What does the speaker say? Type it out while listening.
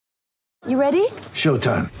You ready?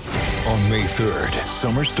 Showtime. On May 3rd,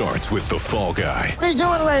 summer starts with The Fall Guy. Let's do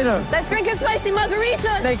it later. Let's drink a spicy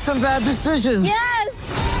margarita. Make some bad decisions.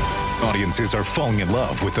 Yes! Audiences are falling in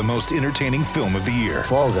love with the most entertaining film of the year.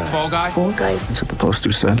 Fall Guy. Fall Guy? Fall guy. That's what the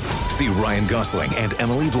poster said. See Ryan Gosling and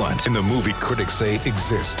Emily Blunt in the movie critics say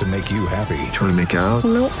exists to make you happy. Trying to make it out?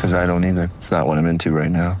 Nope. Because I don't either. It's not what I'm into right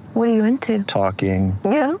now. What are you into? Talking.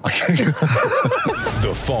 Yeah.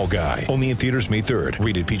 The Fall Guy. Only in theaters May 3rd.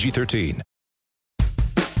 Rated PG-13.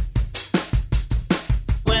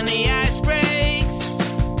 When the ice breaks,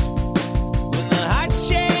 when the hearts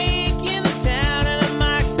shake in the town and a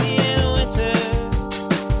moxie in winter,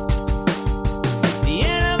 the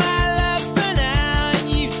end of my love for now, and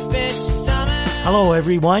you've spent your summer. Hello,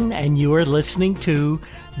 everyone, and you are listening to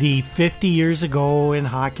the 50 Years Ago in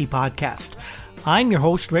Hockey podcast. I'm your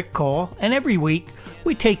host, Rick Cole, and every week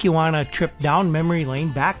we take you on a trip down memory lane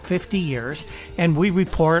back 50 years, and we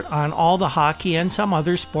report on all the hockey and some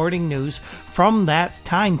other sporting news from that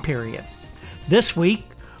time period. This week,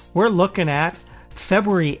 we're looking at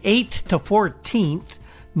February 8th to 14th,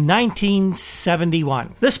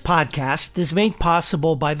 1971. This podcast is made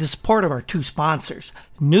possible by the support of our two sponsors.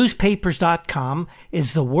 Newspapers.com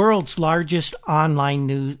is the world's largest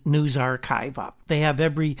online news archive. They have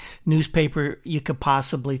every newspaper you could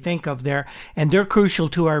possibly think of there, and they're crucial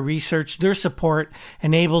to our research. Their support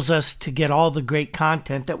enables us to get all the great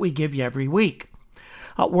content that we give you every week.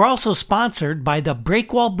 We're also sponsored by the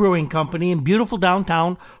Breakwall Brewing Company in beautiful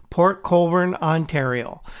downtown Port Colborne,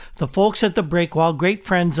 Ontario. The folks at the Breakwall, great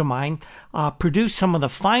friends of mine, produce some of the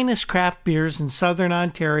finest craft beers in southern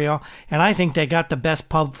Ontario, and I think they got the best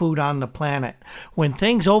pub food on the planet. When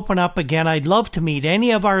things open up again, I'd love to meet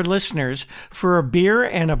any of our listeners for a beer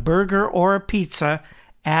and a burger or a pizza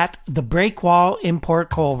at the Breakwall in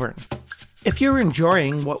Port Colborne. If you're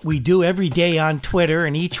enjoying what we do every day on Twitter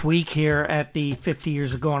and each week here at the 50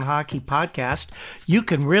 Years Ago in Hockey podcast, you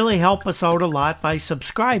can really help us out a lot by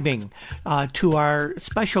subscribing to our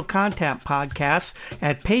special content podcasts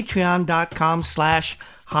at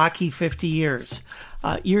patreon.com/hockey50years.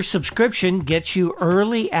 Your subscription gets you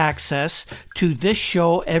early access to this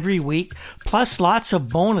show every week, plus lots of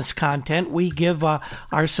bonus content we give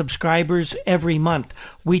our subscribers every month.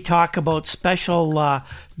 We talk about special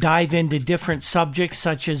dive into different subjects,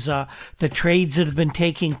 such as the trades that have been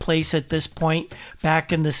taking place at this point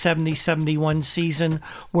back in the 70-71 season.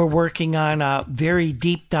 We're working on a very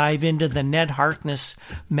deep dive into the Ned Harkness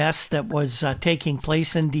mess that was taking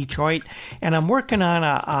place in Detroit, and I'm working on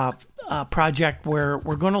a project where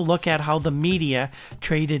we're going to look at how the media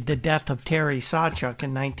traded the death of Terry Sawchuk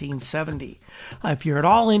in 1970. If you're at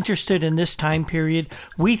all interested in this time period,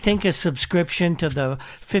 we think a subscription to the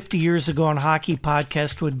 50 Years Ago in Hockey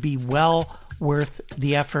podcast would be well worth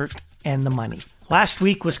the effort and the money. Last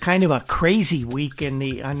week was kind of a crazy week in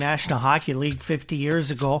the National Hockey League 50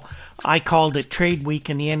 years ago. I called it trade week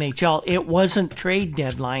in the NHL. It wasn't trade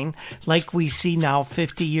deadline like we see now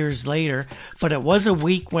 50 years later, but it was a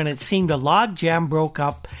week when it seemed a logjam broke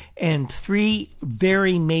up and three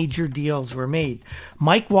very major deals were made.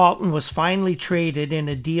 Mike Walton was finally traded in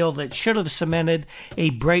a deal that should have cemented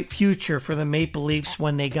a bright future for the Maple Leafs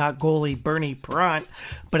when they got goalie Bernie Parent.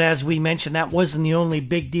 But as we mentioned, that wasn't the only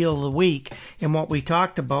big deal of the week. And what we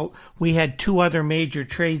talked about, we had two other major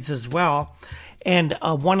trades as well. And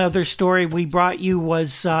one other story we brought you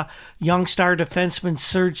was young star defenseman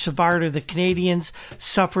Serge Savard of the Canadiens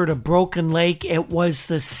suffered a broken leg. It was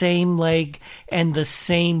the same leg and the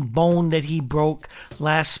same bone that he broke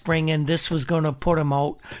last spring, and this was going to put him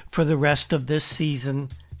out for the rest of this season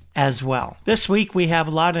as well. This week we have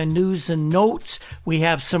a lot of news and notes. We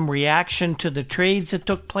have some reaction to the trades that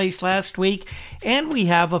took place last week, and we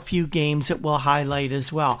have a few games that we'll highlight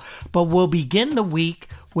as well. But we'll begin the week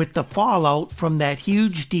with the fallout from that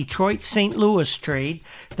huge Detroit-St. Louis trade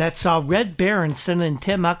that saw Red Berenson and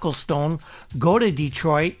Tim Ecclestone go to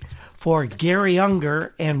Detroit for Gary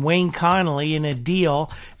Unger and Wayne Connolly in a deal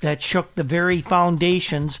that shook the very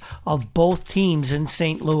foundations of both teams in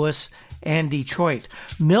St. Louis and Detroit.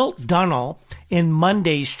 Milt Dunnell in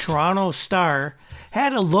Monday's Toronto Star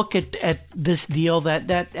had a look at this deal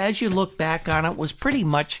that as you look back on it was pretty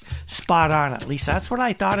much spot on. At least that's what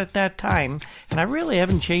I thought at that time, and I really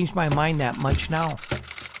haven't changed my mind that much now.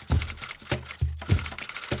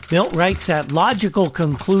 Milt writes that logical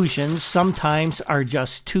conclusions sometimes are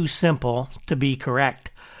just too simple to be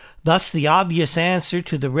correct. Thus, the obvious answer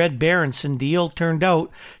to the Red Berenson deal turned out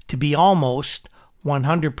to be almost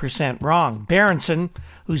 100% wrong. Berenson,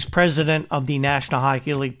 who's president of the National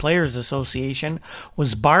Hockey League Players Association,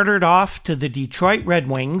 was bartered off to the Detroit Red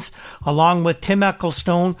Wings, along with Tim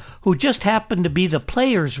Ecclestone, who just happened to be the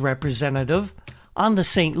players' representative on the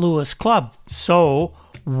St. Louis club. So,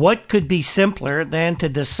 what could be simpler than to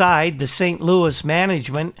decide the St. Louis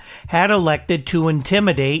management had elected to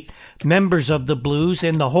intimidate members of the Blues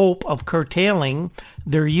in the hope of curtailing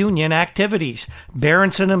their union activities?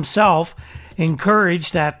 Berenson himself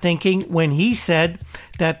encouraged that thinking when he said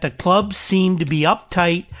that the club seemed to be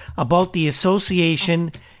uptight about the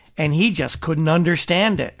association and he just couldn't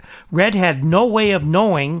understand it. Red had no way of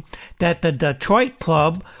knowing that the Detroit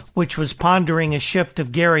club, which was pondering a shift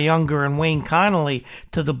of Gary Unger and Wayne Connolly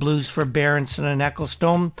to the Blues for Berenson and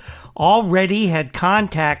Ecclestone, already had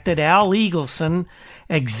contacted Al Eagleson,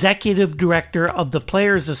 executive director of the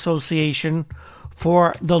Players Association,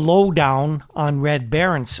 for the lowdown on Red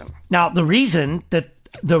Berenson. Now, the reason that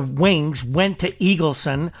the Wings went to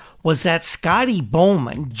Eagleson was that Scotty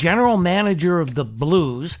Bowman, general manager of the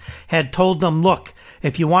Blues, had told them, look,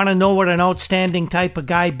 if you want to know what an outstanding type of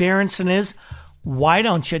guy Berenson is, why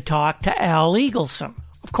don't you talk to Al Eagleson?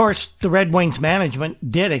 Of course, the Red Wings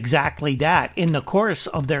management did exactly that. In the course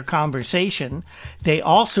of their conversation, they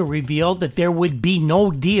also revealed that there would be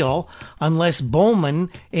no deal unless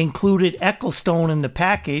Bowman included Ecclestone in the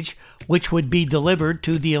package, which would be delivered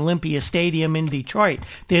to the Olympia Stadium in Detroit.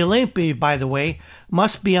 The Olympia, by the way,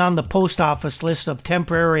 must be on the post office list of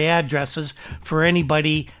temporary addresses for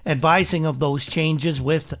anybody advising of those changes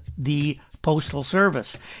with the Postal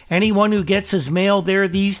Service. Anyone who gets his mail there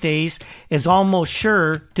these days is almost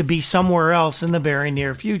sure to be somewhere else in the very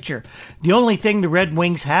near future. The only thing the Red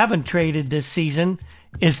Wings haven't traded this season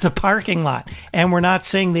is the parking lot, and we're not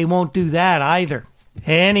saying they won't do that either.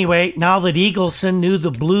 Anyway, now that Eagleson knew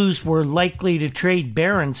the Blues were likely to trade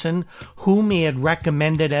Berenson, whom he had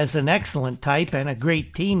recommended as an excellent type and a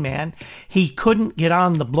great team man, he couldn't get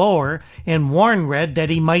on the blower and warn Red that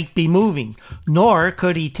he might be moving, nor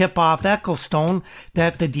could he tip off Ecclestone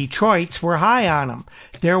that the Detroits were high on him.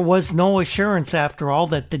 There was no assurance, after all,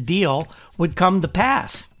 that the deal would come to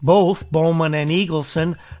pass. Both Bowman and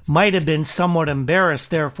Eagleson might have been somewhat embarrassed,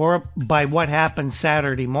 therefore, by what happened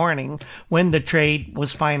Saturday morning when the trade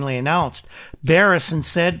was finally announced. Berenson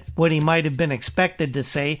said what he might have been expected to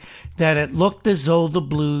say, that it looked as though the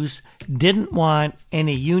Blues didn't want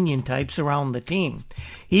any union types around the team.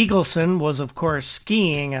 Eagleson was, of course,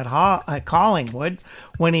 skiing at Collingwood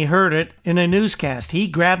when he heard it in a newscast. He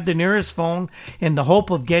grabbed the nearest phone in the hope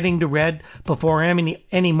of getting to Red before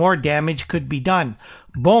any more damage could be done.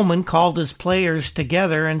 Bowman called his players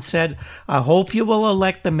together and said, I hope you will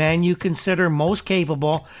elect the man you consider most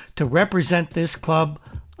capable to represent this club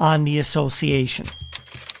on the association.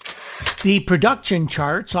 The production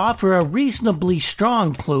charts offer a reasonably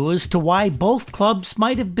strong clue as to why both clubs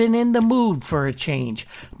might have been in the mood for a change.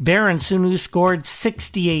 Berenson, who scored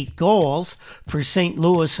 68 goals for St.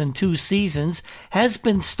 Louis in 2 seasons, has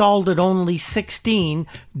been stalled at only 16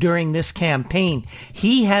 during this campaign.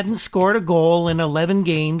 He hadn't scored a goal in 11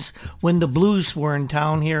 games when the Blues were in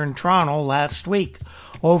town here in Toronto last week.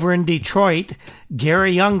 Over in Detroit,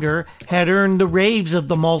 Gary Unger had earned the raves of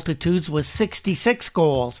the multitudes with 66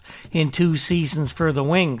 goals in 2 seasons for the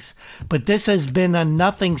Wings. But this has been a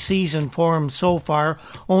nothing season for him so far,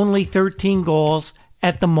 only 13 goals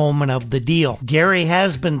at the moment of the deal. Gary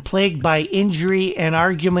has been plagued by injury and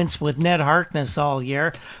arguments with Ned Harkness all year.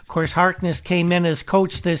 Of course, Harkness came in as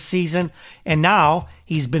coach this season, and now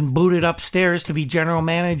he's been booted upstairs to be general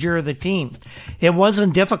manager of the team. It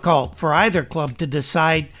wasn't difficult for either club to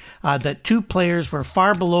decide that 2 players were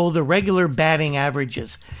far below the regular batting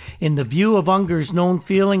averages. In the view of Unger's known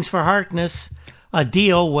feelings for Harkness, a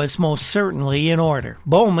deal was most certainly in order.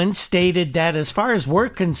 Bowman stated that as far as we're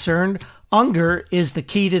concerned, Unger is the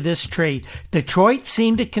key to this trade. Detroit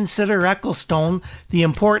seemed to consider Ecclestone the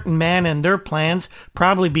important man in their plans,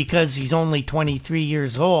 probably because he's only 23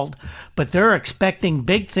 years old, but they're expecting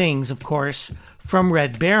big things, of course, from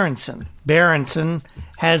Red Berenson. Berenson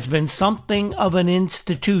has been something of an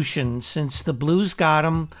institution since the Blues got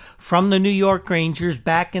him from the New York Rangers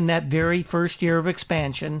back in that very first year of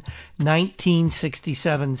expansion,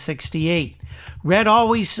 1967-68. Red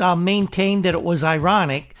always maintained that it was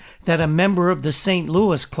ironic that a member of the St.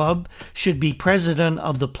 Louis club should be president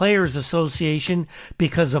of the Players Association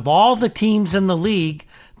because of all the teams in the league,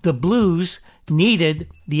 the Blues needed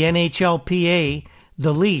the NHLPA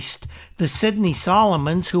the least. The Sidney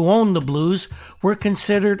Solomons, who owned the Blues, were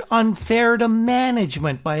considered unfair to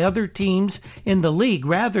management by other teams in the league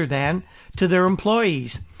rather than to their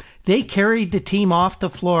employees. They carried the team off to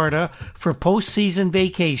Florida for postseason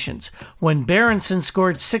vacations. When Berenson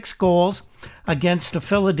scored 6 goals against the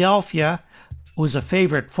Philadelphia, who was a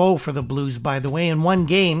favorite foe for the Blues, by the way, in one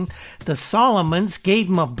game, the Solomons gave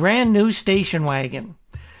him a brand new station wagon.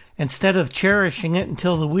 Instead of cherishing it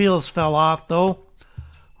until the wheels fell off, though,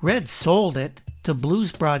 Red sold it to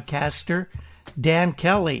Blues broadcaster Dan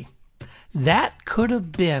Kelly. That could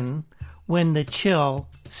have been when the chill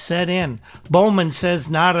set in. Bowman says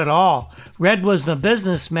not at all. Red was the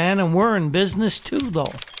businessman, and we're in business too,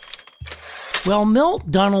 though. Well, Milt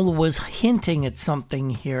Dunnell was hinting at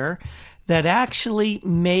something here that actually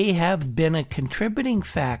may have been a contributing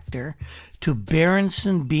factor to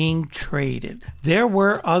Berenson being traded. There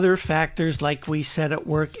were other factors, like we said, at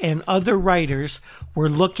work, and other writers were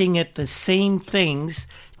looking at the same things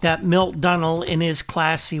that Milt Dunnell, in his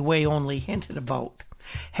classy way, only hinted about.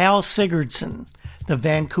 Hal Sigurdsson, the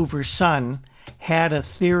Vancouver Sun, had a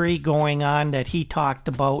theory going on that he talked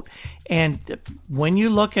about, and when you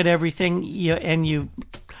look at everything and you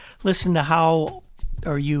listen to how,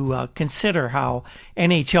 or you consider how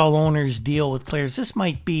NHL owners deal with players, this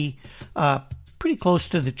might be pretty close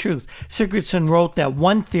to the truth. Sigurdsson wrote that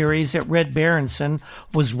one theory is that Red Berenson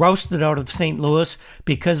was rousted out of St. Louis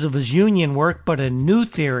because of his union work, but a new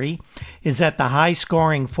theory is that the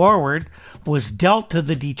high-scoring forward was dealt to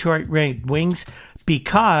the Detroit Red Wings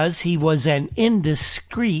because he was an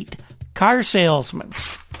indiscreet car salesman.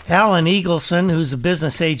 Alan Eagleson, who's a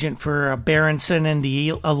business agent for Berenson and the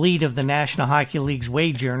elite of the National Hockey League's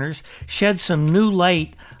wage earners, shed some new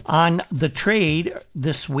light on the trade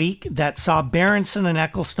this week that saw Berenson and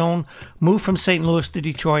Ecclestone move from St. Louis to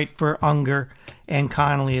Detroit for Unger and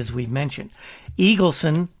Connolly, as we mentioned.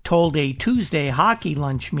 Eagleson told a Tuesday hockey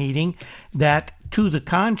lunch meeting that, to the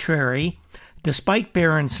contrary, despite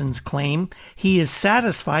Berenson's claim, he is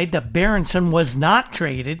satisfied that Berenson was not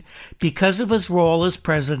traded because of his role as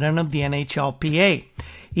president of the NHLPA.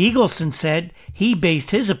 Eagleson said he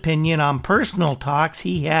based his opinion on personal talks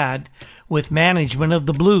he had with management of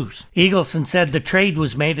the Blues. Eagleson said the trade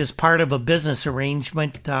was made as part of a business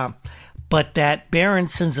arrangement, but that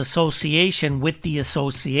Berenson's association with the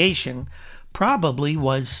association probably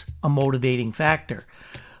was a motivating factor.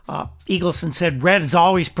 Eagleson said Red is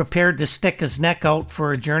always prepared to stick his neck out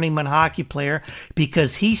for a journeyman hockey player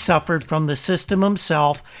because he suffered from the system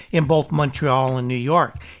himself in both Montreal and New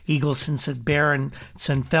York. Eagleson said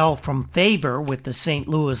Berenson fell from favor with the St.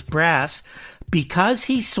 Louis Brass because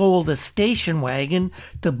he sold a station wagon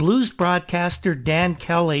to Blues broadcaster Dan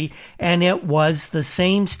Kelly, and it was the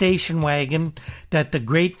same station wagon that the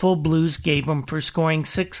Grateful Blues gave him for scoring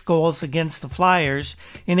 6 goals against the Flyers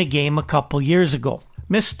in a game a couple years ago.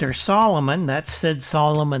 Mr. Solomon, that's Sid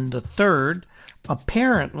Solomon III,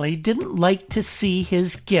 apparently didn't like to see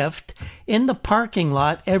his gift in the parking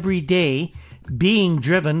lot every day being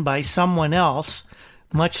driven by someone else,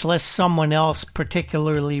 much less someone else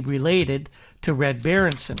particularly related to Red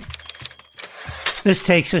Berenson. This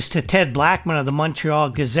takes us to Ted Blackman of the Montreal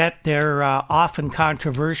Gazette, their often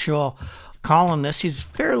controversial columnist. He's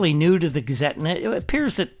fairly new to the Gazette, and it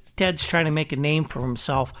appears that Ted's trying to make a name for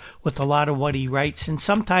himself with a lot of what he writes, and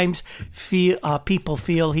sometimes people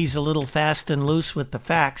feel he's a little fast and loose with the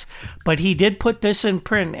facts, but he did put this in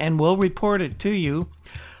print, and we'll report it to you.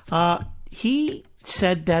 He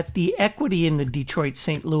said that the equity in the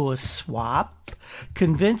Detroit-St. Louis swap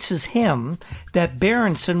convinces him that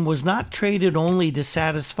Berenson was not traded only to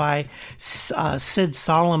satisfy Sid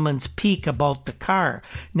Solomon's pique about the car.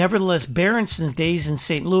 Nevertheless, Berenson's days in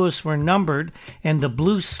St. Louis were numbered, and the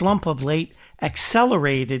Blues slump of late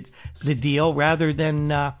accelerated the deal rather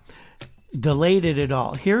than delayed it at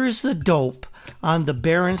all. Here is the dope on the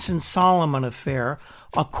Berenson-Solomon affair,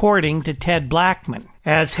 according to Ted Blackman.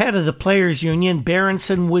 As head of the Players Union,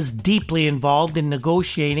 Berenson was deeply involved in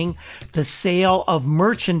negotiating the sale of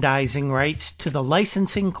merchandising rights to the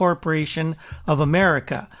Licensing Corporation of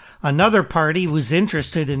America. Another party was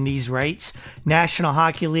interested in these rights, National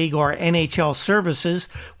Hockey League, or NHL Services,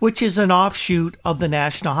 which is an offshoot of the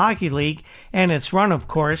National Hockey League, and it's run, of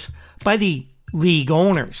course, by the league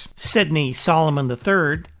owners. Sidney Solomon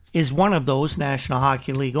III is one of those National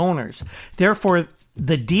Hockey League owners. Therefore,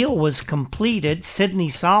 the deal was completed. Sidney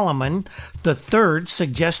Solomon III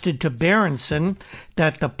suggested to Berenson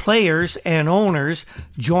that the players and owners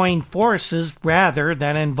join forces rather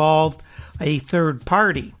than involve a third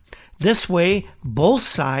party. This way, both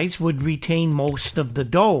sides would retain most of the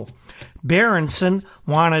dough. Berenson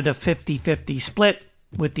wanted a 50-50 split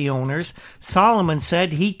with the owners. Solomon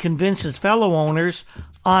said he convinced his fellow owners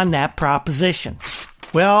on that proposition.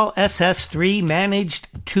 Well, SS3 managed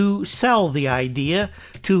to sell the idea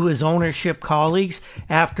to his ownership colleagues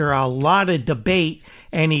after a lot of debate,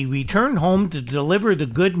 and he returned home to deliver the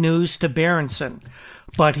good news to Berenson.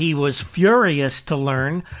 But he was furious to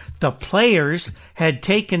learn the players had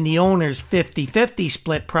taken the owner's 50-50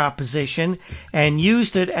 split proposition and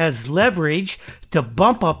used it as leverage to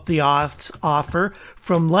bump up the offer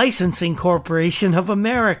from Licensing Corporation of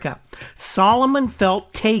America. Solomon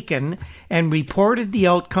felt taken and reported the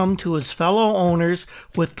outcome to his fellow owners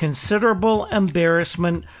with considerable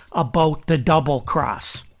embarrassment about the double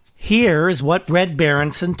cross. Here is what Red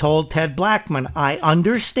Berenson told Ted Blackman. I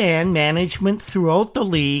understand management throughout the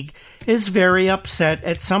league is very upset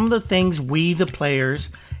at some of the things we, the players,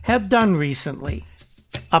 have done recently.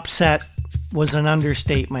 Upset was an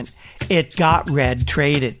understatement. It got Red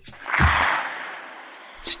traded.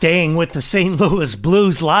 Staying with the St. Louis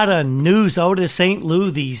Blues, a lot of news out of St.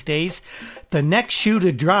 Louis these days. The next shoe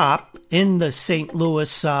to drop in the St.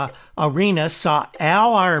 Louis arena saw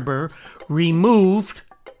Al Arbour removed,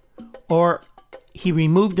 or he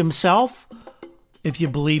removed himself, if you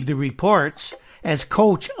believe the reports, as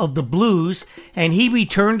coach of the Blues, and he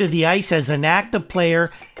returned to the ice as an active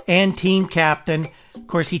player and team captain. Of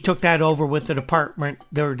course, he took that over with the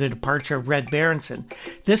departure of Red Berenson.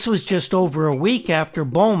 This was just over a week after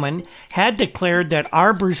Bowman had declared that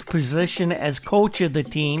Arbour's position as coach of the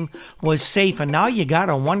team was safe, and now you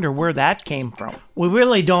gotta wonder where that came from. We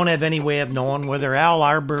really don't have any way of knowing whether Al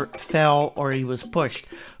Arbour fell or he was pushed,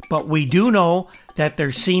 but we do know that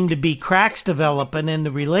there seemed to be cracks developing in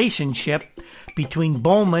the relationship between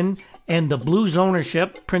Bowman and the Blues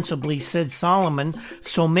ownership, principally Sid Solomon,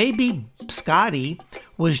 so maybe Scotty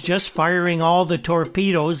was just firing all the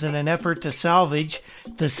torpedoes in an effort to salvage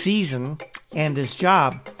the season and his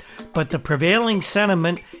job. But the prevailing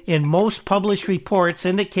sentiment in most published reports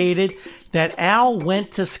indicated that Al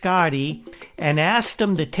went to Scotty and asked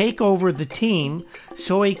him to take over the team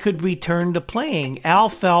so he could return to playing. Al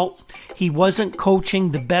felt he wasn't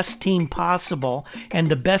coaching the best team possible, and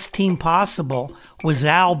the best team possible was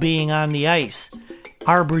Al being on the ice.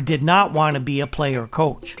 Arbour did not want to be a player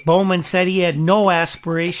coach. Bowman said he had no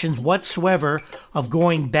aspirations whatsoever of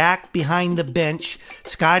going back behind the bench.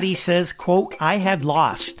 Scotty says, quote, I had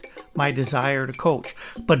lost my desire to coach.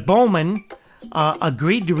 But Bowman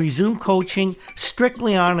agreed to resume coaching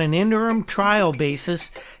strictly on an interim trial basis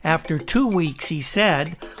after 2 weeks, he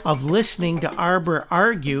said, of listening to Arbour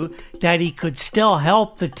argue that he could still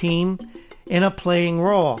help the team in a playing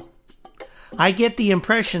role. I get the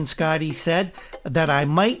impression, Scotty said, that I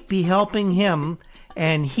might be helping him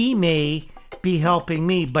and he may be helping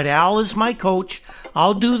me, but Al is my coach.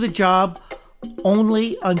 I'll do the job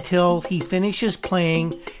only until he finishes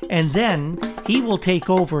playing, and then he will take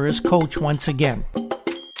over as coach once again.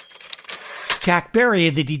 Jack Barry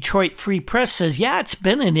of the Detroit Free Press says, yeah, it's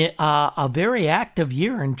been a very active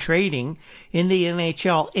year in trading in the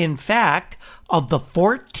NHL. In fact, of the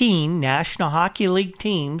 14 National Hockey League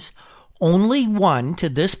teams, only one to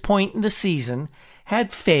this point in the season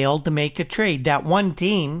had failed to make a trade. That one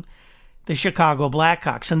team, the Chicago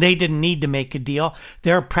Blackhawks, and they didn't need to make a deal.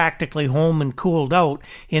 They're practically home and cooled out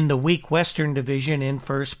in the weak Western Division in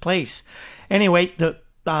first place. Anyway,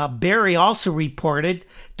 Barry also reported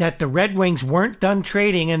that the Red Wings weren't done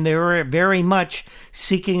trading and they were very much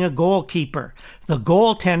seeking a goalkeeper. The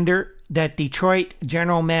goaltender that Detroit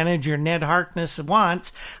general manager Ned Harkness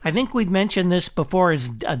wants, I think we've mentioned this before, is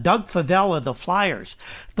Doug Favell of the Flyers.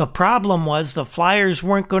 The problem was the Flyers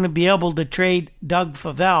weren't going to be able to trade Doug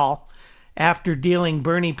Favell after dealing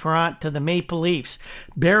Bernie Parent to the Maple Leafs.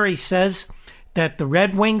 Barry says that the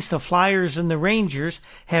Red Wings, the Flyers, and the Rangers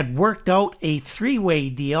had worked out a three-way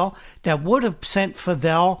deal that would have sent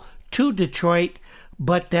Favell to Detroit,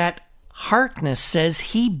 but that Harkness says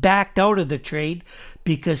he backed out of the trade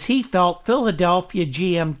because he felt Philadelphia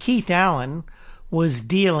GM Keith Allen was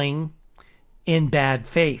dealing in bad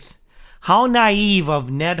faith. How naive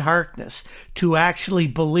of Ned Harkness to actually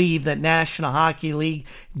believe that National Hockey League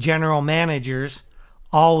general managers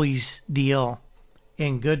always deal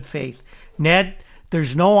in good faith. Ned,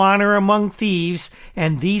 there's no honor among thieves,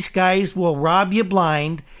 and these guys will rob you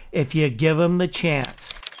blind if you give them the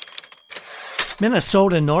chance.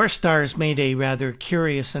 Minnesota North Stars made a rather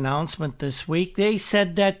curious announcement this week. They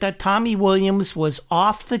said that Tommy Williams was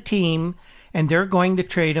off the team and they're going to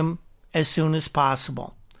trade him as soon as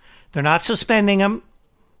possible. They're not suspending him.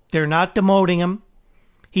 They're not demoting him.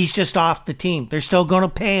 He's just off the team. They're still going to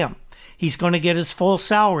pay him. He's going to get his full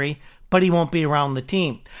salary, but he won't be around the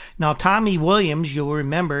team. Now, Tommy Williams, you'll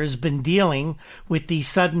remember, has been dealing with the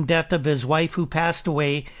sudden death of his wife, who passed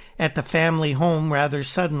away at the family home rather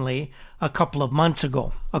suddenly a couple of months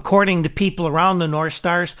ago. According to people around the North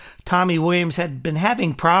Stars, Tommy Williams had been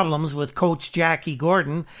having problems with coach Jackie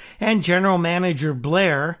Gordon, and general manager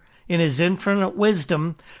Blair, in his infinite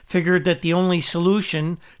wisdom, figured that the only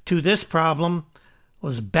solution to this problem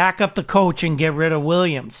was back up the coach and get rid of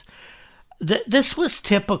Williams. This was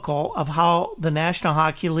typical of how the National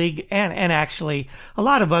Hockey League and actually a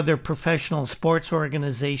lot of other professional sports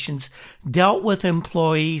organizations dealt with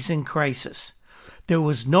employees in crisis. There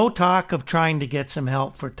was no talk of trying to get some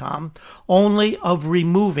help for Tom, only of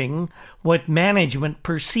removing what management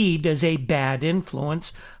perceived as a bad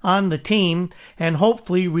influence on the team and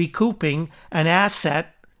hopefully recouping an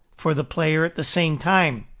asset for the player at the same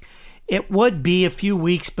time. It would be a few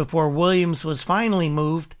weeks before Williams was finally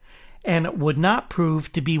moved, and it would not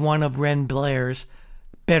prove to be one of Ren Blair's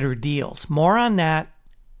better deals. More on that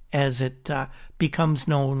as it becomes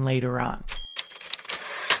known later on.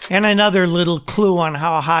 And another little clue on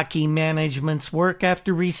how hockey managements work: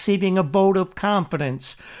 after receiving a vote of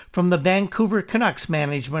confidence from the Vancouver Canucks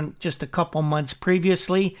management just a couple months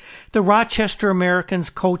previously, the Rochester Americans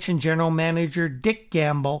coach and general manager Dick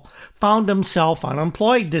Gamble found himself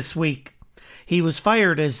unemployed this week. He was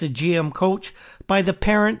fired as the GM coach by the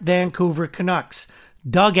parent Vancouver Canucks.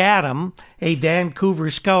 Doug Adam, a Vancouver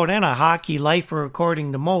scout and a hockey lifer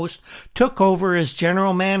according to most, took over as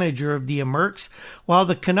general manager of the Amerks, while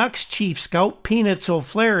the Canucks chief scout Peanuts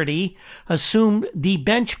O'Flaherty assumed the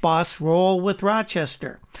bench boss role with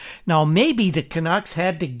Rochester. Now, maybe the Canucks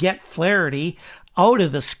had to get Flaherty out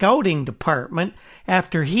of the scouting department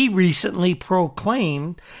after he recently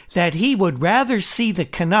proclaimed that he would rather see the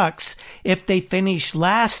Canucks, if they finish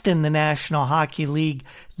last in the National Hockey League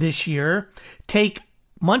this year, take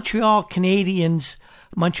Montreal Junior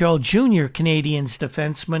Canadiens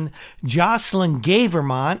defenseman Jocelyn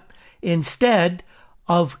Gavermont instead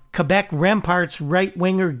of Quebec Remparts right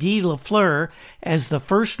winger Guy Lafleur as the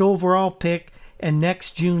first overall pick in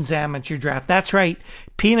next June's amateur draft. That's right.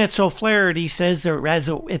 Peanuts O'Flaherty says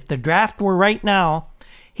that if the draft were right now,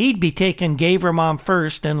 he'd be taking Gavermont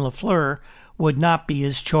first, and Lafleur would not be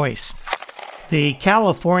his choice. The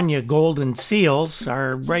California Golden Seals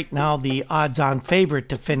are right now the odds-on favorite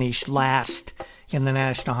to finish last in the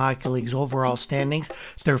National Hockey League's overall standings.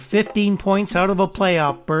 They're 15 points out of a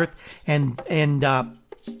playoff berth, and in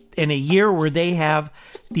a year where they have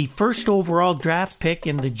the first overall draft pick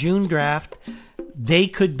in the June draft, they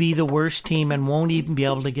could be the worst team and won't even be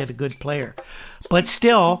able to get a good player. But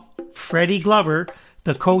still, Freddie Glover,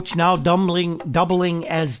 the coach now doubling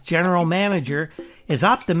as general manager, is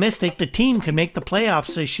optimistic the team can make the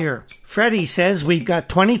playoffs this year. Freddie says we've got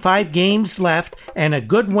 25 games left and a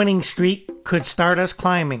good winning streak could start us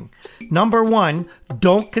climbing. Number one,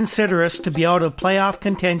 don't consider us to be out of playoff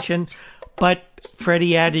contention, but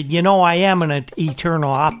Freddie added, I am an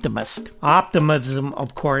eternal optimist. Optimism,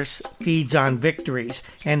 of course, feeds on victories,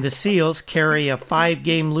 and the Seals carry a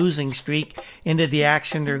 5-game losing streak into the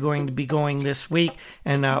action they're going to be going this week.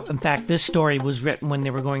 And in fact, this story was written when they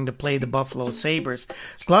were going to play the Buffalo Sabres.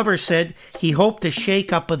 Glover said he hoped a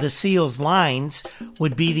shake-up of the Seals' lines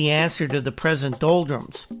would be the answer to the present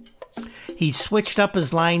doldrums. He switched up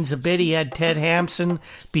his lines a bit. He had Ted Hampson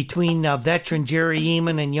between veteran Jerry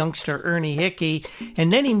Eamon and youngster Ernie Hickey.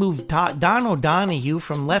 And then he moved Don O'Donoghue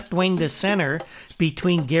from left wing to center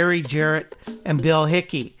between Gary Jarrett and Bill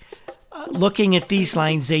Hickey. Looking at these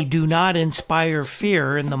lines, they do not inspire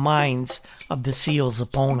fear in the minds of the Seals'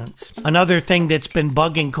 opponents. Another thing that's been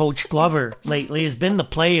bugging Coach Glover lately has been the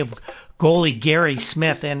play of goalie Gary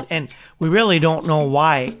Smith, and we really don't know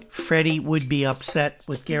why Freddie would be upset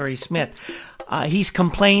with Gary Smith. He's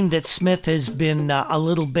complained that Smith has been a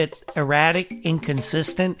little bit erratic,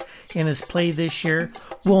 inconsistent in his play this year.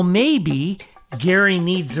 Well, maybe Gary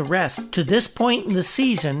needs a rest. To this point in the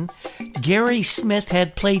season, Gary Smith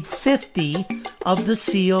had played 50 of the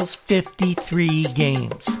Seals' 53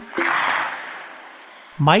 games.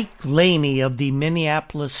 Mike Laney of the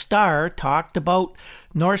Minneapolis Star talked about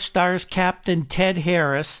North Stars captain Ted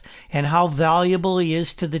Harris and how valuable he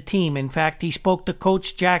is to the team. In fact, he spoke to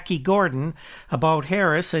Coach Jackie Gordon about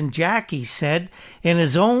Harris, and Jackie said, in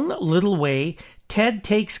his own little way, Ted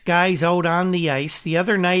takes guys out on the ice. The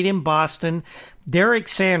other night in Boston, Derek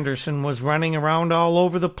Sanderson was running around all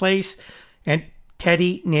over the place, and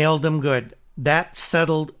Teddy nailed him good. That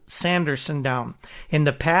settled Sanderson down. In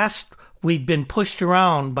the past, we've been pushed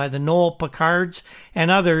around by the Noel Picards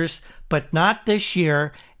and others, but not this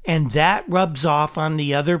year, and that rubs off on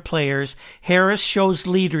the other players. Harris shows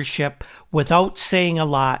leadership without saying a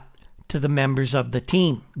lot. to the members of the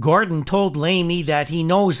team. Gordon told Lamy that he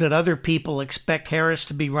knows that other people expect Harris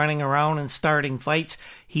to be running around and starting fights.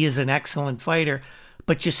 He is an excellent fighter.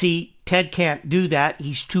 But you see, Ted can't do that.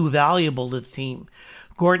 He's too valuable to the team.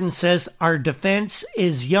 Gordon says our defense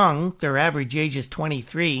is young. Their average age is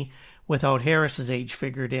 23, without Harris's age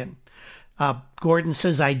figured in. Gordon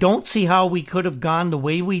says, I don't see how we could have gone the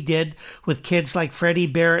way we did with kids like Freddie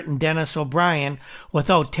Barrett and Dennis O'Brien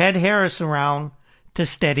without Ted Harris around to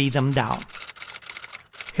steady them down.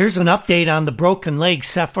 Here's an update on the broken leg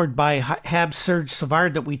suffered by Habs Serge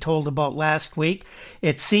Savard that we told about last week.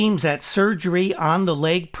 It seems that surgery on the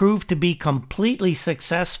leg proved to be completely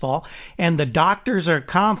successful, and the doctors are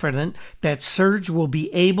confident that Serge will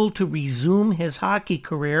be able to resume his hockey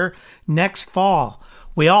career next fall.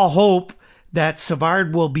 We all hope that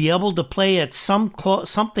Savard will be able to play at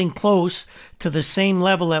something close to the same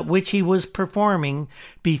level at which he was performing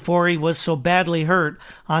before he was so badly hurt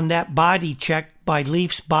on that body check by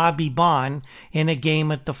Leafs Bobby Baun in a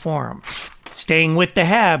game at the Forum. Staying with the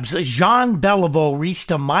Habs, Jean Beliveau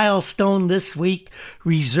reached a milestone this week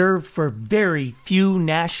reserved for very few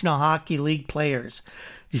National Hockey League players.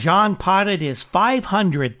 Jean potted his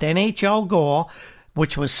 500th NHL goal,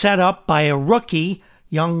 which was set up by a rookie,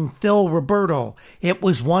 young Phil Roberto. It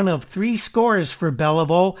was one of 3 scores for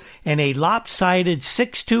Beliveau and a lopsided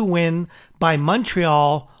 6-2 win by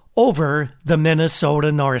Montreal over the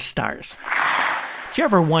Minnesota North Stars. Did you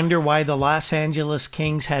ever wonder why the Los Angeles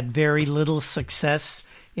Kings had very little success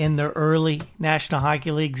in their early National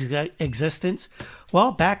Hockey League's existence?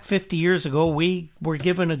 Well, back 50 years ago, we were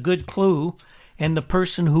given a good clue, and the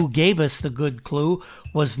person who gave us the good clue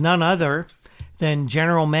was none other than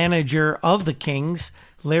general manager of the Kings,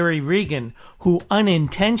 Larry Regan, who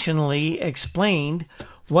unintentionally explained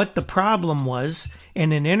what the problem was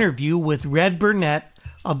in an interview with Red Burnett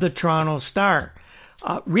of the Toronto Star.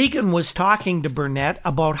 Regan was talking to Burnett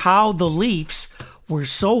about how the Leafs were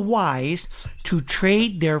so wise to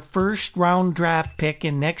trade their first-round draft pick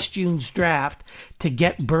in next June's draft to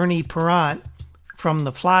get Bernie Parent from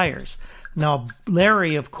the Flyers. Now,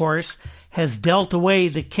 Larry, of course, has dealt away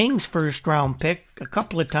the Kings' first-round pick a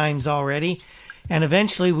couple of times already, and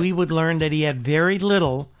eventually we would learn that he had very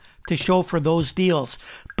little to show for those deals.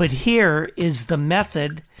 But here is the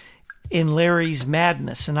method in Larry's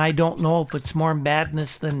madness, and I don't know if it's more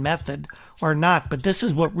madness than method or not, but this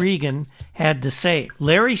is what Regan had to say.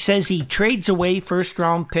 Larry says he trades away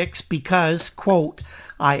first-round picks because, quote,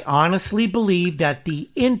 I honestly believe that the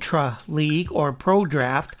intra-league or pro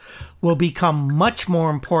draft will become much more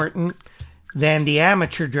important than the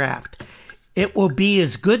amateur draft. It will be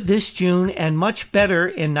as good this June and much better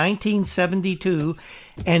in 1972,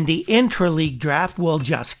 and the intra-league draft will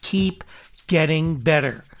just keep getting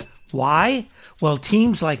better. Why? Well,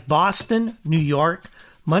 teams like Boston, New York,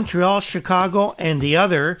 Montreal, Chicago, and the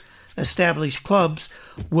other established clubs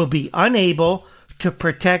will be unable to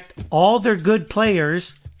protect all their good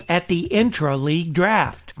players at the intra-league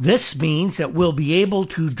draft. This means that we'll be able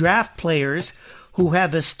to draft players who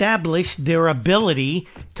have established their ability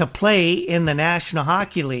to play in the National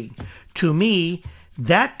Hockey League. To me,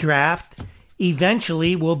 that draft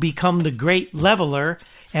eventually will become the great leveler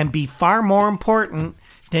and be far more important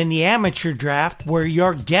than the amateur draft where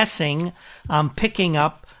you're guessing on picking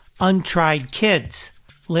up untried kids.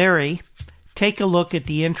 Larry, take a look at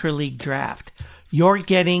the intra-league draft. You're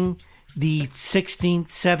getting the 16th,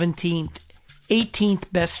 17th, 18th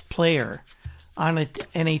best player on an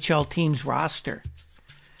NHL team's roster.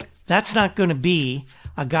 That's not going to be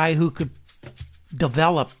a guy who could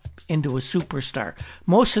develop into a superstar.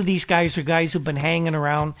 Most of these guys are guys who've been hanging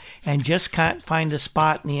around and just can't find a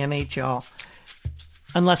spot in the NHL.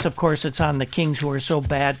 Unless, of course, it's on the Kings, who are so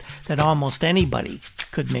bad that almost anybody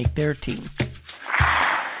could make their team.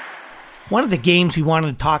 One of the games we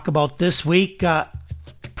wanted to talk about this week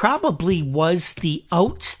probably was the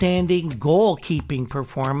outstanding goalkeeping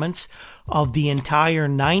performance of the entire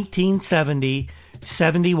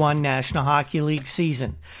 1970-71 National Hockey League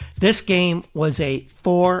season. This game was a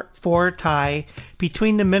 4-4 tie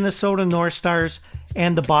between the Minnesota North Stars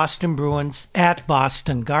and the Boston Bruins at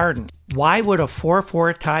Boston Garden. Why would a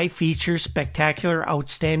 4-4 tie feature spectacular,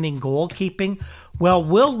 outstanding goalkeeping? Well,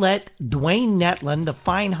 we'll let Dwayne Netland, the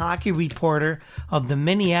fine hockey reporter of the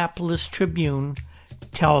Minneapolis Tribune,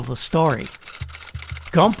 tell the story.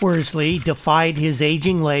 Gump Worsley defied his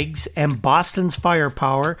aging legs and Boston's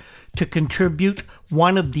firepower to contribute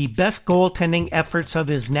one of the best goaltending efforts of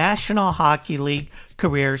his National Hockey League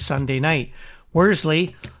career Sunday night.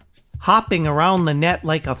 Worsley, hopping around the net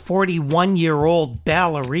like a 41-year-old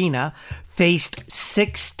ballerina, faced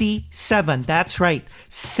 67, that's right,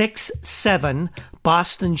 67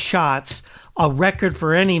 Boston shots, a record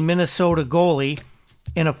for any Minnesota goalie,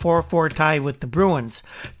 in a 4-4 tie with the Bruins.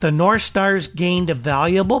 The North Stars gained a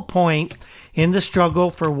valuable point in the struggle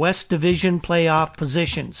for West Division playoff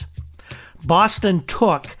positions. Boston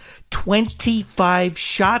took 25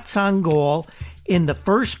 shots on goal in the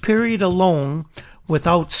first period alone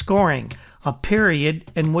without scoring, a period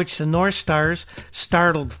in which the North Stars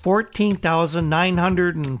startled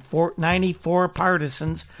 14,994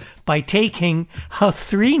 partisans by taking a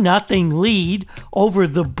 3-0 lead over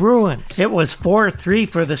the Bruins. It was 4-3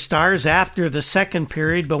 for the Stars after the second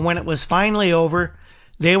period, but when it was finally over,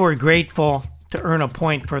 they were grateful to earn a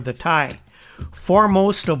point for the tie.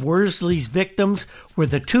 Foremost of Worsley's victims were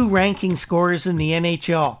the two ranking scorers in the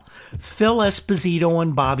NHL, Phil Esposito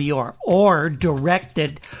and Bobby Orr. Orr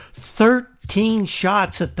directed 13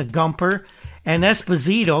 shots at the Gumper, and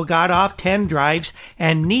Esposito got off 10 drives,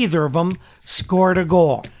 and neither of them scored a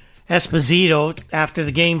goal. Esposito, after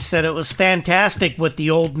the game, said it was fantastic what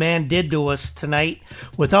the old man did to us tonight.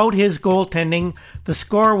 Without his goaltending, the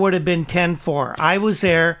score would have been 10-4. I was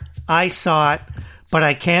there, I saw it, but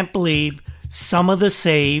I can't believe some of the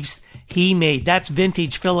saves he made. That's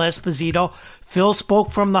vintage Phil Esposito. Phil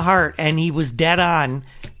spoke from the heart, and he was dead on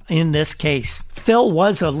in this case. Phil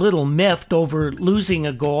was a little miffed over losing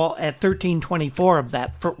a goal at 13:24 of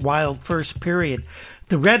that wild first period.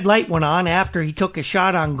 The red light went on after he took a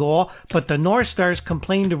shot on goal, but the North Stars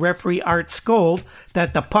complained to referee Art Skov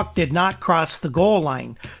that the puck did not cross the goal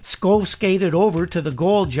line. Skov skated over to the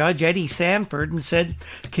goal judge, Eddie Sanford, and said,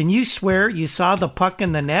 "Can you swear you saw the puck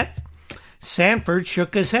in the net?" Sanford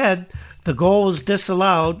shook his head. The goal was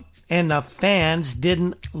disallowed, and the fans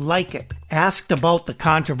didn't like it. Asked about the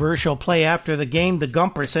controversial play after the game, the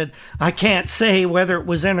Gumper said, "I can't say whether it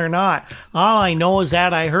was in or not. All I know is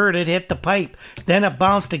that I heard it hit the pipe. Then it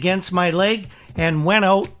bounced against my leg and went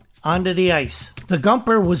out onto the ice." The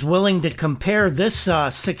Gumper was willing to compare this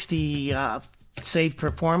 60 save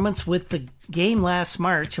performance with the game last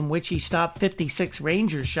March in which he stopped 56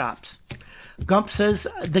 Rangers shots. Gump says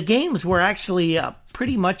the games were actually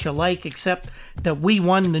pretty much alike, except that we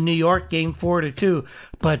won the New York game 4-2.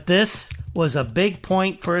 But this was a big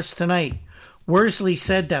point for us tonight. Worsley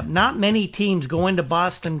said that not many teams go into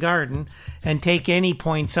Boston Garden and take any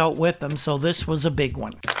points out with them, so this was a big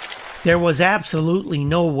one. There was absolutely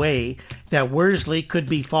no way that Worsley could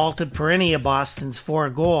be faulted for any of Boston's 4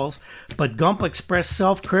 goals, but Gump expressed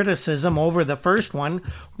self-criticism over the first one,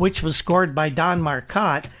 which was scored by Don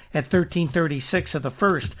Marcotte at 13:36 of the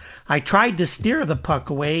first. "I tried to steer the puck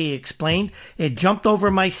away," he explained. "It jumped over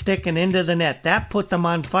my stick and into the net. That put them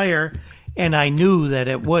on fire, and I knew that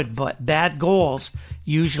it would, but bad goals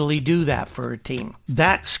usually do that for a team."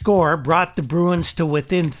 That score brought the Bruins to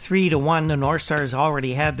within 3-1. The North Stars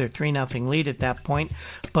already had their 3-0 lead at that point,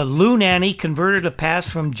 but Lou Nanne converted a pass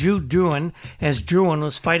from Jude Drouin as Drouin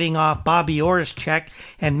was fighting off Bobby Orr's check,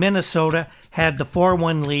 and Minnesota had the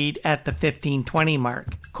 4-1 lead at the 15:20 mark.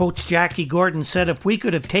 Coach Jackie Gordon said, "If we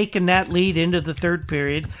could have taken that lead into the third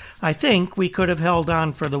period, I think we could have held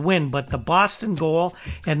on for the win, but the Boston goal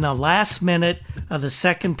in the last minute of the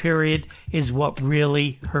second period is what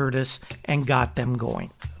really hurt us and got them going."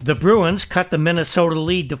 The Bruins cut the Minnesota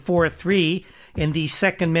lead to 4-3 in the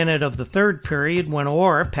second minute of the third period when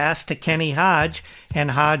Orr passed to Kenny Hodge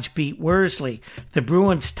and Hodge beat Worsley. The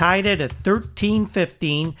Bruins tied it at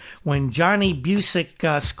 13-15 when Johnny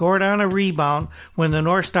Busick scored on a rebound when the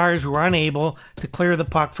North Stars were unable to clear the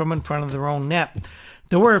puck from in front of their own net.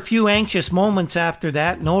 There were a few anxious moments after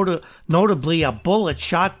that, notably a bullet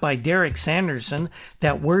shot by Derek Sanderson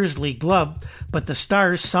that Worsley gloved, but the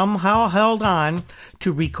Stars somehow held on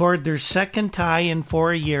to record their second tie in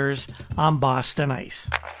 4 years on Boston ice.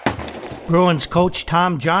 Bruins coach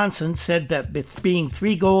Tom Johnson said that being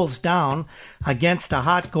 3 goals down against a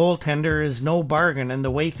hot goaltender is no bargain, and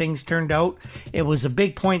the way things turned out, it was a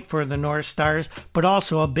big point for the North Stars, but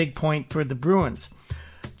also a big point for the Bruins.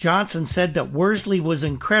 Johnson said that Worsley was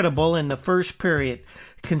incredible in the first period.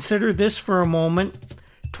 Consider this for a moment: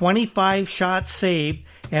 25 shots saved,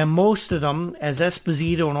 and most of them, as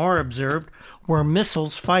Esposito and Orr observed, were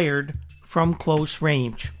missiles fired from close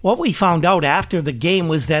range. What we found out after the game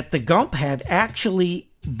was that the Gump had actually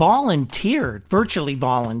virtually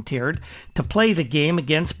volunteered, to play the game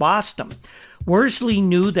against Boston. Worsley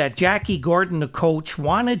knew that Jackie Gordon, the coach,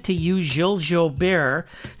 wanted to use Gilles Gilbert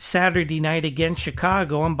Saturday night against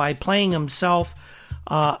Chicago, and by playing himself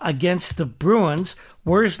against the Bruins,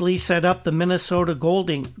 Worsley set up the Minnesota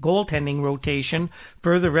goaltending rotation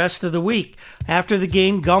for the rest of the week. After the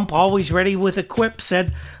game, Gump, always ready with a quip,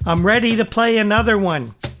 said, "I'm ready to play another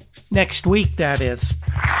one." Next week, that is.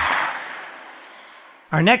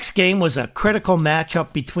 Our next game was a critical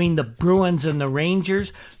matchup between the Bruins and the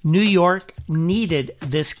Rangers. New York needed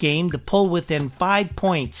this game to pull within 5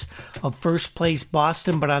 points of first place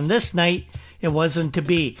Boston, but on this night, it wasn't to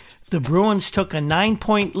be. The Bruins took a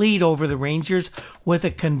 9-point lead over the Rangers with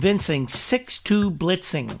a convincing 6-2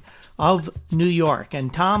 blitzing of New York,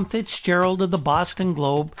 and Tom Fitzgerald of the Boston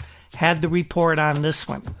Globe had the report on this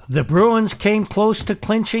one. The Bruins came close to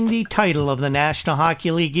clinching the title of the National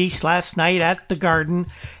Hockey League East last night at the Garden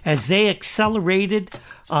as they accelerated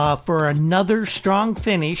for another strong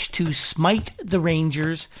finish to smite the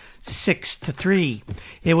Rangers 6-3.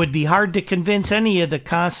 It would be hard to convince any of the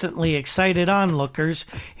constantly excited onlookers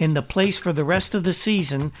in the place for the rest of the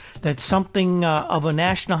season that something of a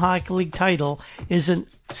National Hockey League title isn't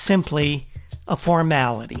simply a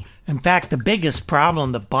formality. In fact, the biggest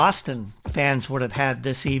problem the Boston fans would have had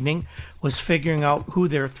this evening was figuring out who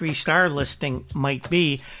their 3-star listing might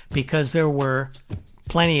be, because there were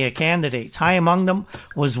plenty of candidates. High among them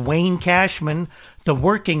was Wayne Cashman, the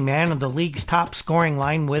working man of the league's top scoring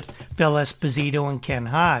line with Phil Esposito and Ken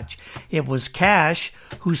Hodge. It was Cash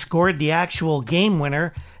who scored the actual game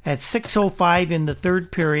winner at 6:05 in the third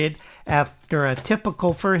period after a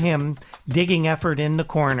typical for him digging effort in the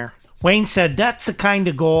corner. Wayne said, "That's the kind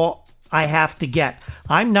of goal I have to get.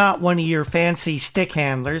 I'm not one of your fancy stick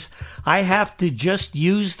handlers. I have to just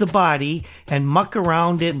use the body and muck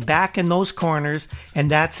around it back in those corners, and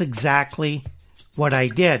that's exactly what I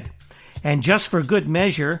did." And just for good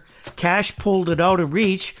measure, Cash pulled it out of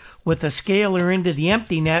reach with a scaler into the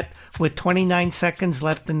empty net with 29 seconds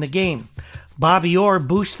left in the game. Bobby Orr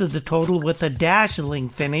boosted the total with a dazzling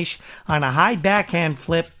finish on a high backhand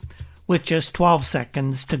flip with just 12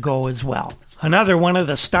 seconds to go as well. Another one of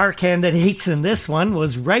the star candidates in this one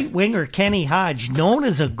was right winger Kenny Hodge, known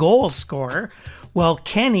as a goal scorer. Well,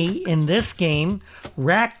 Kenny in this game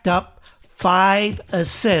racked up 5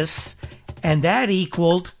 assists, and that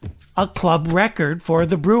equaled a club record for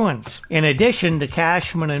the Bruins. In addition to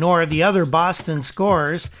Cashman and Orr, the other Boston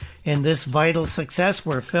scorers in this vital success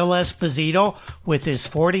were Phil Esposito with his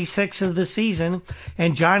 46th of the season,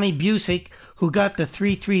 and Johnny Busick, who got the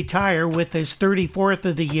 3-3 tire with his 34th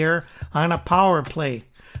of the year on a power play.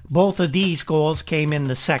 Both of these goals came in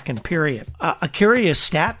the second period. A curious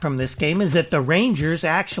stat from this game is that the Rangers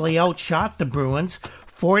actually outshot the Bruins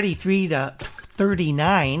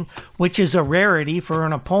 43-39, which is a rarity for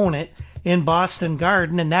an opponent in Boston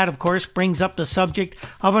Garden, and that, of course, brings up the subject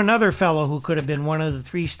of another fellow who could have been one of the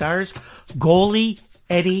 3 stars, goalie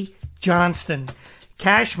Eddie Johnston.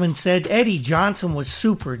 Cashman said Eddie Johnson was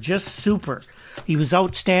super, just super. He was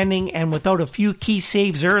outstanding, and without a few key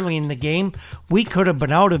saves early in the game, we could have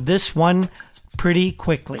been out of this one pretty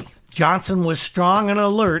quickly. Johnson was strong and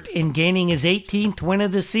alert in gaining his 18th win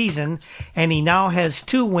of the season, and he now has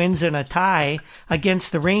 2 wins and a tie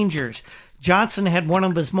against the Rangers. Johnson had one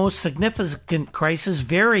of his most significant crises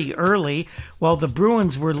very early while the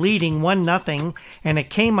Bruins were leading 1-0, and it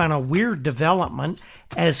came on a weird development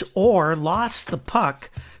as Orr lost the puck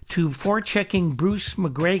to forechecking Bruce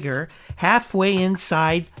McGregor halfway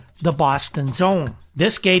inside the Boston zone.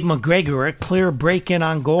 This gave McGregor a clear break-in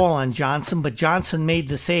on goal on Johnson, but Johnson made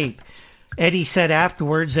the save. Eddie said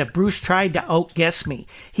afterwards that Bruce tried to outguess me.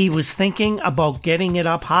 He was thinking about getting it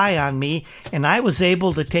up high on me, and I was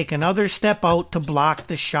able to take another step out to block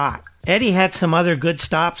the shot. Eddie had some other good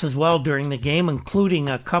stops as well during the game, including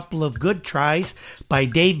a couple of good tries by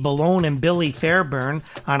Dave Ballone and Billy Fairburn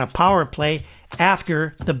on a power play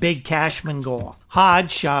after the big Cashman goal.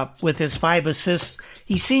 Hodge, with his 5 assists,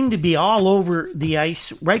 he seemed to be all over the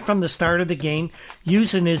ice right from the start of the game,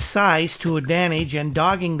 using his size to advantage and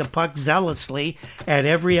dogging the puck zealously at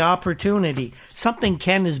every opportunity. Something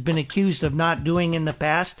Ken has been accused of not doing in the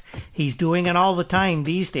past. He's doing it all the time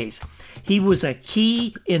these days. He was a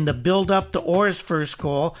key in the build-up to Orr's first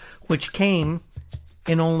goal, which came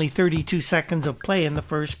in only 32 seconds of play in the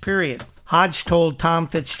first period. Hodge told Tom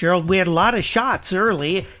Fitzgerald, "We had a lot of shots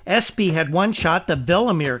early. Espy had one shot that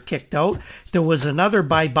Villamir kicked out. There was another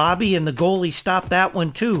by Bobby, and the goalie stopped that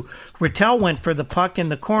one too. Rattel went for the puck in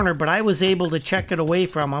the corner, but I was able to check it away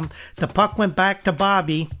from him. The puck went back to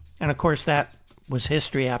Bobby, and of course that was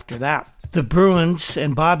history after that." The Bruins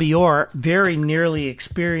and Bobby Orr very nearly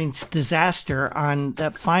experienced disaster on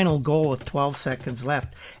that final goal with 12 seconds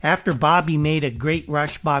left. After Bobby made a great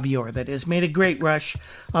rush, Bobby Orr, that is, made a great rush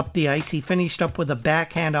up the ice, he finished up with a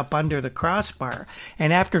backhand up under the crossbar.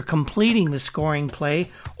 And after completing the scoring play,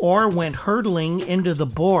 Orr went hurtling into the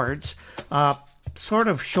boards, sort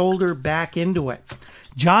of shoulder back into it.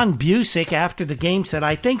 John Busick, after the game, said,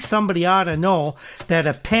 "I think somebody ought to know that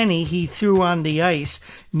a penny he threw on the ice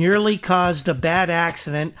nearly caused a bad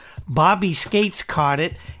accident. Bobby Skates caught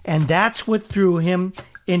it, and that's what threw him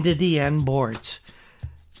into the end boards."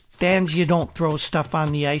 Fans, you don't throw stuff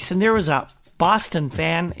on the ice. And there was a Boston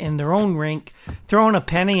fan in their own rink throwing a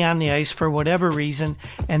penny on the ice for whatever reason,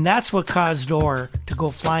 and that's what caused Orr to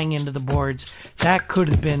go flying into the boards. That could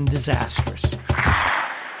have been disastrous.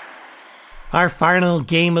 Our final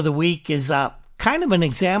game of the week is kind of an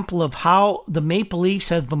example of how the Maple Leafs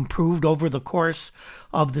have improved over the course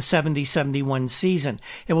of the 70-71 season.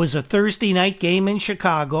 It was a Thursday night game in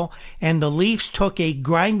Chicago, and the Leafs took a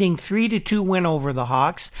grinding 3-2 win over the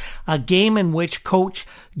Hawks, a game in which coach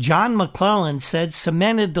John McClellan said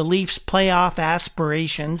cemented the Leafs' playoff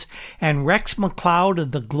aspirations, and Rex McLeod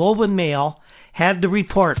of the Globe and Mail had the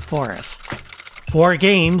report for us. 4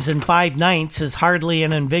 games in 5 nights is hardly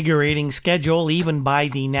an invigorating schedule, even by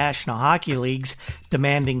the National Hockey League's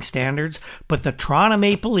demanding standards, but the Toronto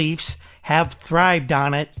Maple Leafs have thrived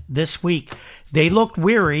on it this week. They looked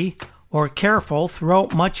weary or careful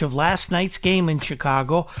throughout much of last night's game in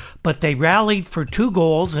Chicago, but they rallied for 2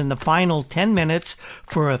 goals in the final 10 minutes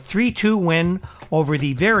for a 3-2 win over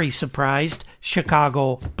the very surprised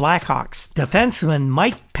Chicago Blackhawks. Defenseman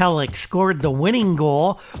Mike Pelech scored the winning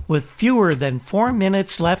goal with fewer than 4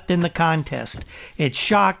 minutes left in the contest. It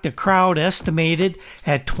shocked a crowd estimated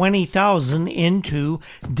at 20,000 into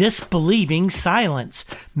disbelieving silence.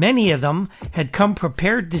 Many of them had come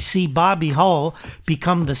prepared to see Bobby Hull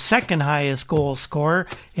become the second highest goal scorer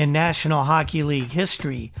in National Hockey League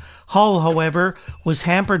history. Hull, however, was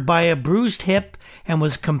hampered by a bruised hip and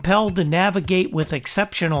was compelled to navigate with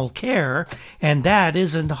exceptional care, and that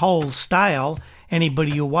isn't Hull's style.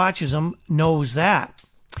 Anybody who watches him knows that.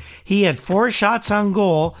 He had 4 shots on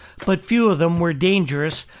goal, but few of them were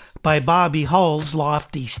dangerous by Bobby Hull's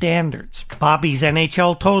lofty standards. Bobby's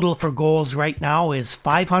NHL total for goals right now is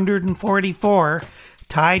 544,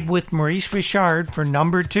 tied with Maurice Richard for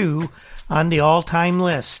number 2 on the all-time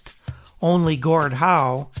list. Only Gord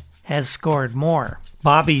Howe has scored more.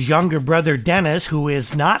 Bobby's younger brother Dennis, who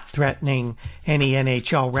is not threatening any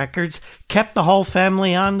NHL records, kept the Hull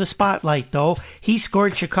family on the spotlight, though. He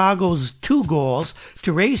scored Chicago's 2 goals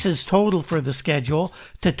to raise his total for the schedule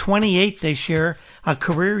to 28 this year, a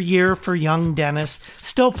career year for young Dennis,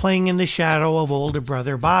 still playing in the shadow of older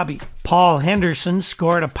brother Bobby. Paul Henderson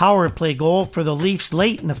scored a power play goal for the Leafs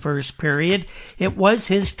late in the first period. It was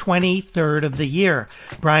his 23rd of the year.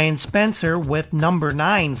 Brian Spencer, with number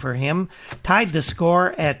 9 for him, tied the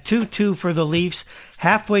score at 2-2 for the Leafs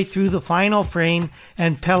halfway through the final frame,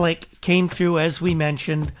 and Pelech came through, as we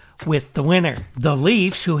mentioned, with the winner. The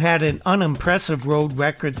Leafs, who had an unimpressive road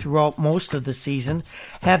record throughout most of the season,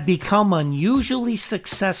 have become unusually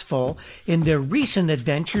successful in their recent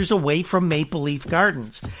adventures away from Maple Leaf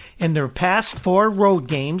Gardens. In their past 4 road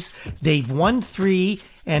games, they've won 3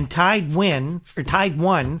 and tied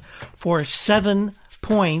 1 for 7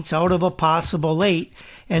 points out of a possible 8,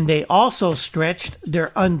 and they also stretched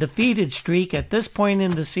their undefeated streak at this point in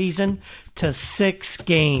the season to 6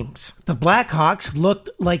 games. The Blackhawks looked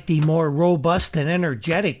like the more robust and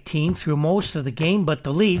energetic team through most of the game, but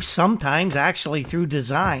the Leafs, sometimes actually through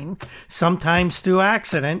design, sometimes through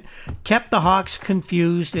accident, kept the Hawks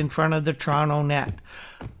confused in front of the Toronto net.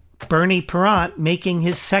 Bernie Parent, making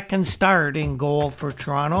his second start in goal for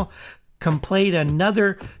Toronto, played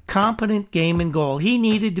another competent game in goal. He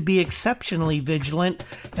needed to be exceptionally vigilant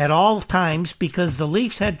at all times because the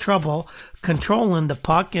Leafs had trouble controlling the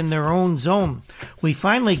puck in their own zone. "We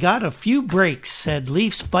finally got a few breaks," said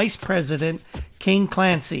Leafs Vice President King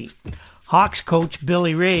Clancy. Hawks coach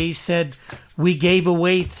Billy Ray said, "We gave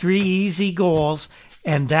away 3 easy goals,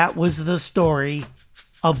 and that was the story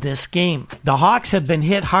of this game." The Hawks have been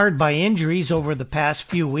hit hard by injuries over the past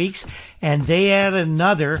few weeks, and they added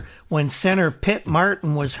another when center Pitt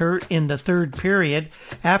Martin was hurt in the 3rd period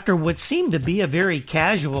after what seemed to be a very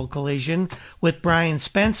casual collision with Brian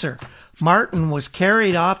Spencer. Martin was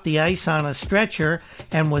carried off the ice on a stretcher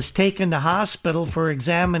and was taken to hospital for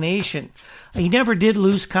examination. He never did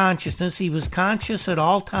lose consciousness. He was conscious at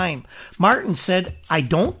all time. Martin said, "I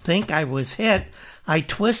don't think I was hit. I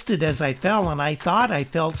twisted as I fell, and I thought I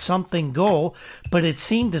felt something go, but it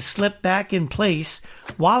seemed to slip back in place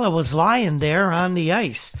while I was lying there on the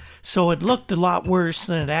ice. So it looked a lot worse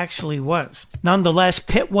than it actually was." Nonetheless,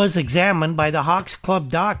 Pitt was examined by the Hawks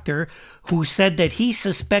club doctor, who said that he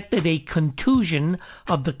suspected a contusion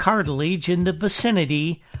of the cartilage in the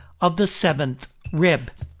vicinity of the 7th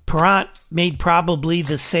rib. Parent made probably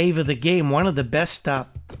the save of the game, one of the best a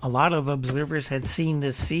lot of observers had seen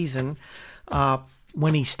this season,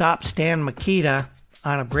 when he stopped Stan Mikita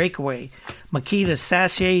on a breakaway. Makita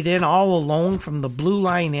sashayed in all alone from the blue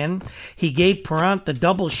line in. He gave Perrant the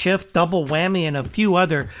double shift, double whammy, and a few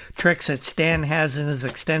other tricks that Stan has in his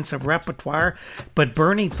extensive repertoire, but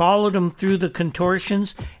Bernie followed him through the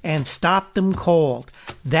contortions and stopped them cold.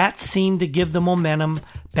 That seemed to give the momentum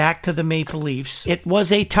back to the Maple Leafs. It was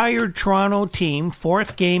a tired Toronto team,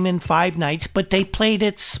 fourth game in 5 nights, but they played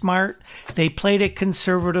it smart, they played it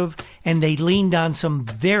conservative, and they leaned on some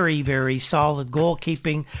very, very solid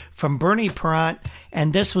goalkeeping from Bernie Perrant,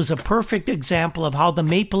 and this was a perfect example of how the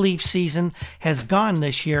Maple Leaf season has gone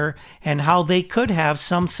this year and how they could have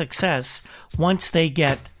some success once they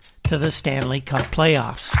get to the Stanley Cup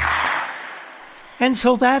playoffs. And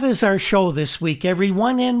so that is our show this week,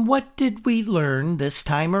 everyone. And what did we learn this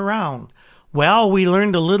time around? Well, we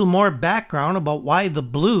learned a little more background about why the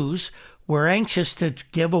Blues were anxious to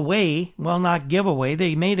give away, well, not give away,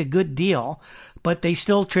 they made a good deal, but they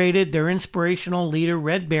still traded their inspirational leader,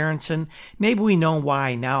 Red Berenson. Maybe we know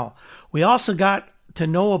why now. We also got to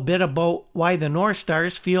know a bit about why the North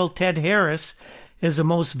Stars feel Ted Harris is the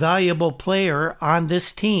most valuable player on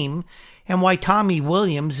this team and why Tommy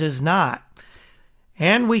Williams is not.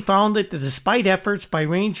 And we found that despite efforts by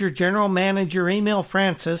Ranger General Manager Emil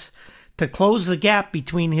Francis to close the gap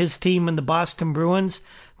between his team and the Boston Bruins,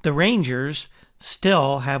 the Rangers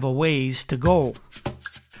still have a ways to go.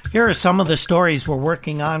 Here are some of the stories we're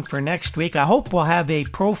working on for next week. I hope we'll have a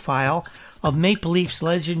profile of Maple Leafs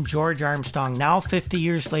legend George Armstrong. Now, 50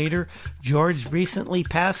 years later, George recently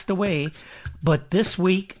passed away, but this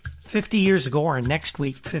week, 50 years ago, or next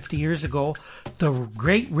week, 50 years ago, the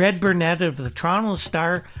great Red Burnett of the Toronto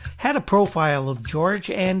Star had a profile of George,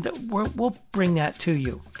 and we'll bring that to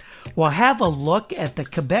you. We'll have a look at the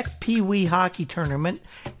Quebec Pee Wee Hockey Tournament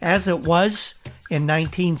as it was in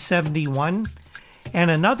 1971. And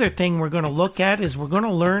another thing we're going to look at is we're going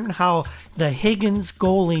to learn how the Higgins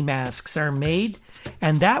goalie masks are made,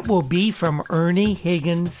 and that will be from Ernie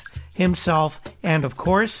Higgins himself. And of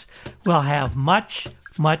course, we'll have much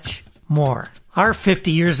more. Our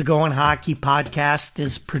 50 Years Ago in Hockey podcast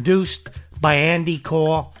is produced by Andy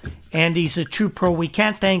Cole. Andy's a true pro. We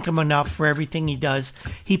can't thank him enough for everything he does.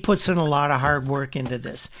 He puts in a lot of hard work into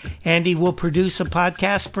this. Andy will produce a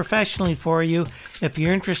podcast professionally for you. If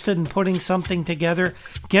you're interested in putting something together,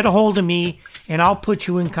 get a hold of me and I'll put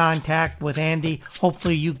you in contact with Andy.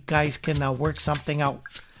 Hopefully you guys can work something out.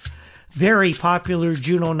 Very popular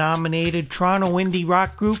Juno-nominated Toronto indie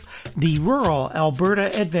rock group, the Rural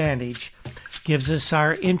Alberta Advantage, gives us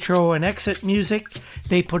our intro and exit music.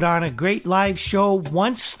 They put on a great live show.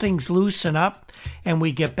 Once things loosen up and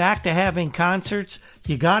we get back to having concerts,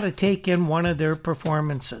 you got to take in one of their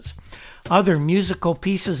performances. Other musical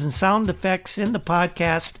pieces and sound effects in the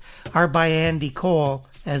podcast are by Andy Cole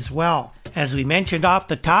as well. As we mentioned off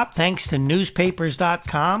the top, thanks to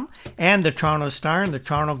newspapers.com and the Toronto Star and the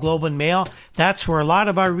Toronto Globe and Mail, that's where a lot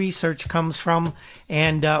of our research comes from,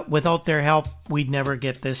 and without their help, we'd never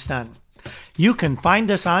get this done. You can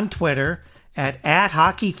find us on Twitter at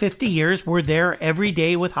Hockey50Years. We're there every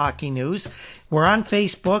day with hockey news. We're on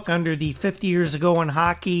Facebook under the 50 Years Ago in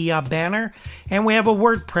Hockey banner, and we have a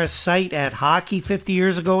WordPress site at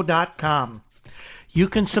hockey50yearsago.com. You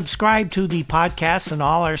can subscribe to the podcast and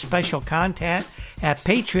all our special content at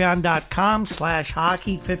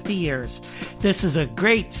patreon.com/hockey50years. This is a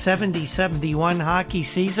great 70-71 hockey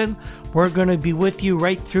season. We're going to be with you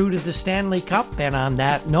right through to the Stanley Cup. And on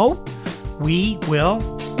that note, we will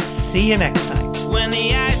see you next time.